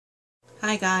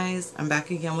Hi guys, I'm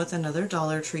back again with another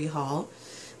Dollar Tree haul.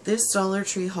 This Dollar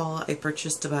Tree haul I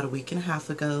purchased about a week and a half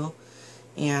ago,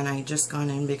 and I just gone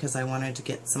in because I wanted to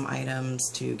get some items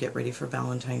to get ready for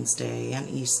Valentine's Day and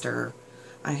Easter.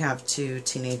 I have two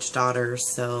teenage daughters,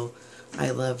 so I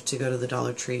love to go to the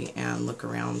Dollar Tree and look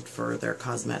around for their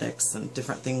cosmetics and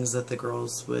different things that the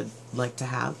girls would like to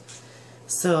have.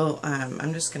 So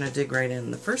I'm just going to dig right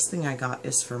in. The first thing I got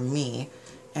is for me,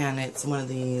 and it's one of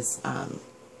these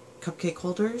cupcake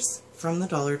holders from the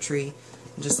Dollar Tree.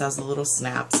 It just has a little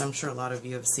snaps. I'm sure a lot of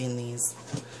you have seen these.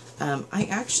 I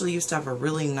actually used to have a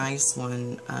really nice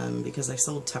one because I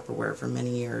sold Tupperware for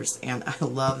many years, and I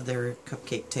love their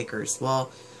cupcake takers.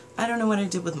 Well, I don't know what I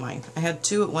did with mine. I had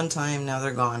two at one time, now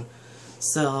they're gone.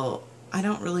 So I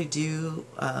don't really do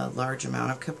a large amount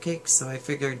of cupcakes, so I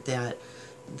figured that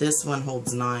this one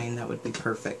holds 9. That would be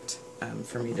perfect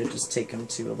for me to just take them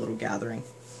to a little gathering.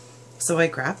 So I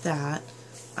grabbed that.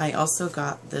 I also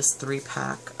got this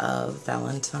 3-pack of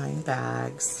Valentine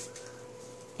bags,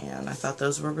 and I thought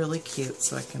those were really cute,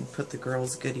 so I can put the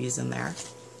girls' goodies in there.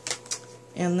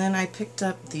 And then I picked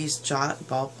up these Jot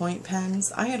ballpoint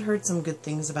pens. I had heard some good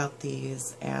things about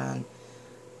these, and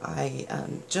I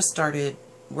just started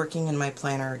working in my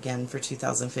planner again for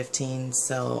 2015,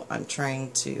 so I'm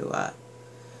trying to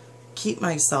keep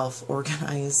myself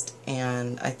organized,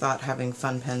 and I thought having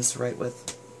fun pens to write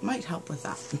with might help with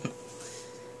that.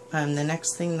 The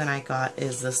next thing that I got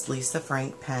is this Lisa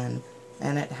Frank pen,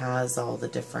 and it has all the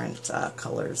different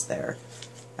colors there.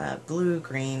 Blue,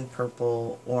 green,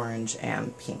 purple, orange,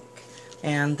 and pink.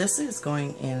 And this is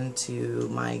going into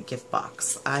my gift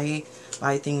box. I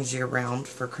buy things year-round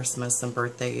for Christmas and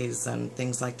birthdays and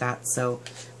things like that, so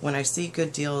when I see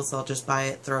good deals, I'll just buy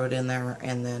it, throw it in there,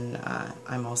 and then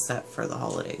I'm all set for the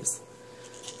holidays.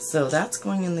 So that's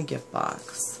going in the gift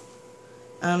box.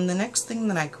 The next thing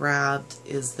that I grabbed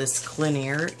is this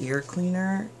Clinier ear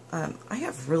cleaner. I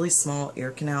have really small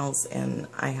ear canals, and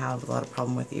I have a lot of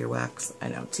problem with earwax. I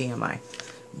know, TMI.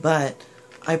 But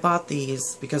I bought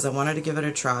these because I wanted to give it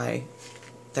a try.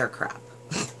 They're crap.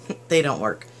 They don't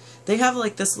work. They have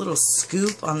like this little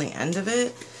scoop on the end of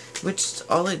it, which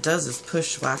all it does is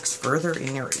push wax further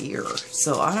in your ear.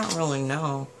 So I don't really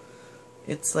know.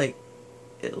 It's like,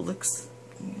 it looks,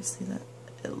 can you see that?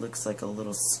 It looks like a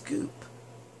little scoop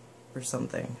or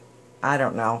something. I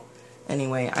don't know.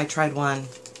 Anyway, I tried one.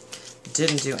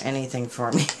 Didn't do anything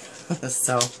for me.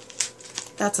 So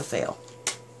that's a fail.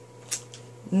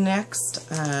 Next,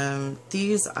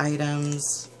 these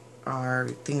items are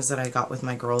things that I got with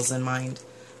my girls in mind.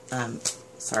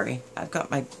 Sorry, I've got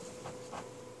my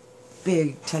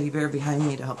big teddy bear behind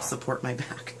me to help support my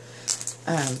back.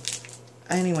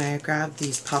 Anyway, I grabbed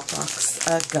these Pop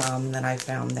Rocks gum that I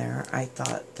found there. I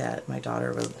thought that my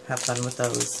daughter would have fun with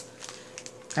those.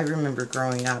 I remember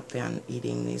growing up and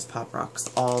eating these Pop Rocks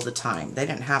all the time. They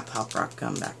didn't have Pop Rock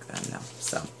gum back then, though.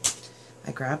 So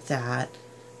I grabbed that.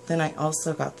 Then I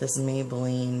also got this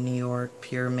Maybelline New York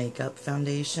Pure Makeup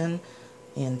Foundation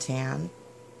in tan.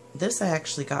 This I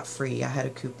actually got free. I had a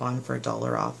coupon for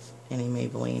 $1 off any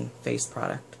Maybelline face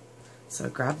product. So I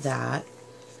grabbed that.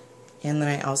 And then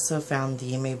I also found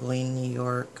the Maybelline New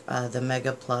York, the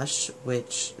Mega Plush,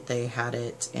 which they had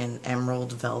it in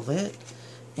Emerald Velvet.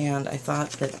 And I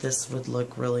thought that this would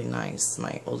look really nice.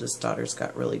 My oldest daughter's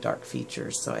got really dark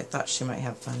features, so I thought she might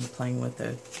have fun playing with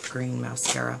the green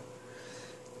mascara.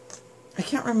 I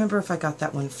can't remember if I got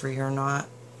that one free or not.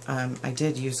 I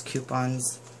did use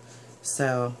coupons,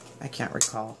 so I can't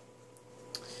recall.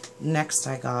 Next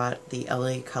I got the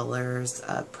LA Colors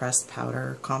Pressed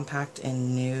Powder Compact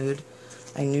in Nude.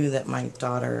 I knew that my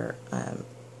daughter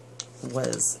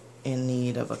was in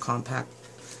need of a compact,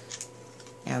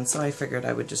 and so I figured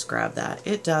I would just grab that.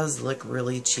 It does look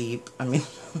really cheap. I mean,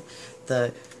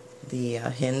 the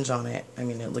hinge on it, I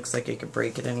mean, it looks like it could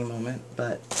break at any moment,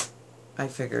 but I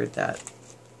figured that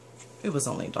it was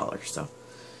only $1, so.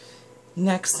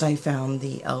 Next, I found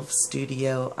the e.l.f.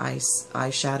 Studio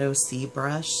Eyeshadow C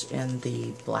Brush in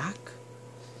the black.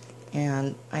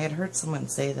 And I had heard someone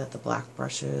say that the black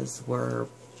brushes were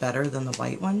better than the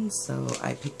white ones, so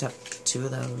I picked up 2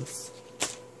 of those.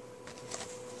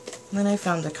 And then I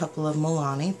found a couple of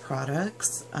Milani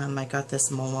products. I got this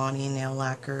Milani nail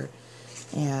lacquer,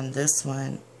 and this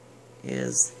one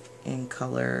is in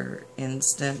color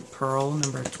Instant Pearl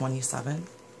number 27.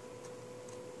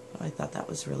 I thought that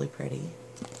was really pretty.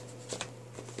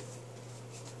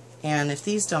 And if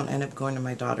these don't end up going to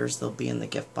my daughters, they'll be in the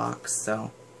gift box,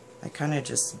 so I kind of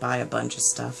just buy a bunch of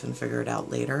stuff and figure it out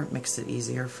later. It makes it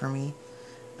easier for me.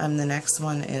 The next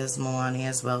one is Milani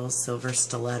as well, Silver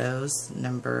Stilettos,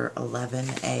 number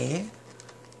 11A.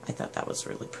 I thought that was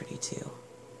really pretty too.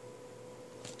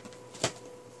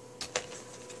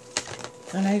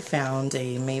 Then I found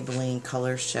a Maybelline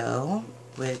Color Show,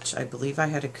 which I believe I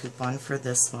had a coupon for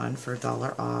this one for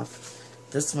 $1 off.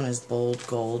 This one is Bold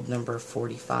Gold number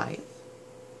 45.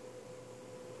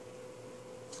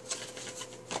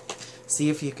 See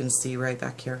if you can see right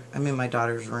back here. I'm in my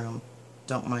daughter's room.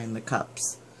 Don't mind the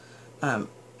cups.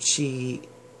 She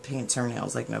paints her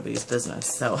nails like nobody's business.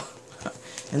 So,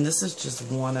 and this is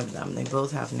just one of them. They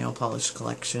both have nail polish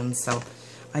collections, so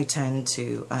I tend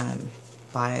to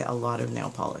buy a lot of nail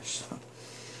polish.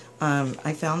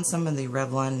 I found some of the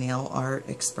Revlon Nail Art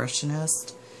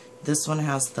Expressionist. This one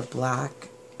has the black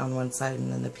on one side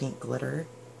and then the pink glitter.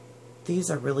 These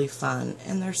are really fun,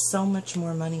 and there's so much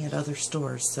more money at other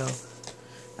stores, so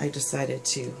I decided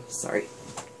to,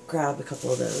 grab a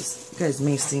couple of those. You guys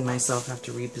may see myself have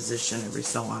to reposition every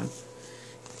so on.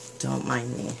 Don't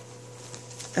mind me.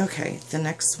 Okay, the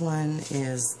next one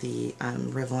is the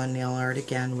Revlon Nail Art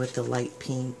again with the light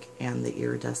pink and the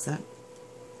iridescent.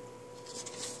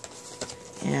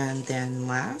 And then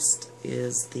last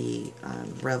is the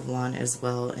Revlon as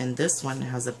well, and this one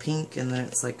has a pink and then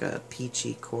it's like a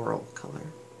peachy coral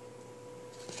color.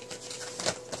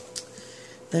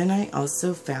 Then I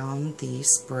also found the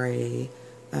spray.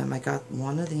 I got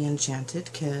one of the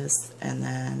Enchanted Kiss, and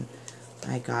then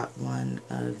I got one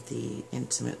of the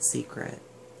Intimate Secret.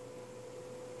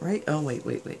 Right? Oh,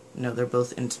 wait. No, they're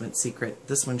both Intimate Secret.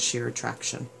 This one's Sheer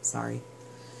Attraction. Sorry.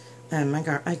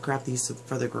 I grabbed these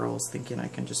for the girls, thinking I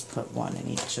can just put one in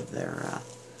each of their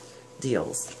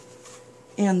deals.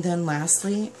 And then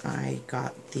lastly, I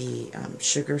got the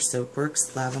Sugar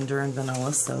Soapworks Lavender and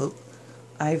Vanilla Soap.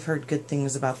 I've heard good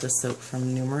things about this soap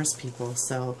from numerous people,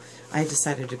 so I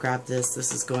decided to grab this.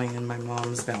 This is going in my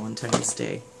mom's Valentine's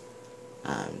Day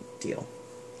deal.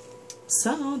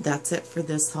 So that's it for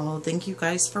this haul. Thank you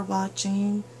guys for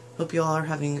watching. Hope you all are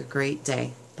having a great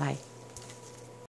day. Bye.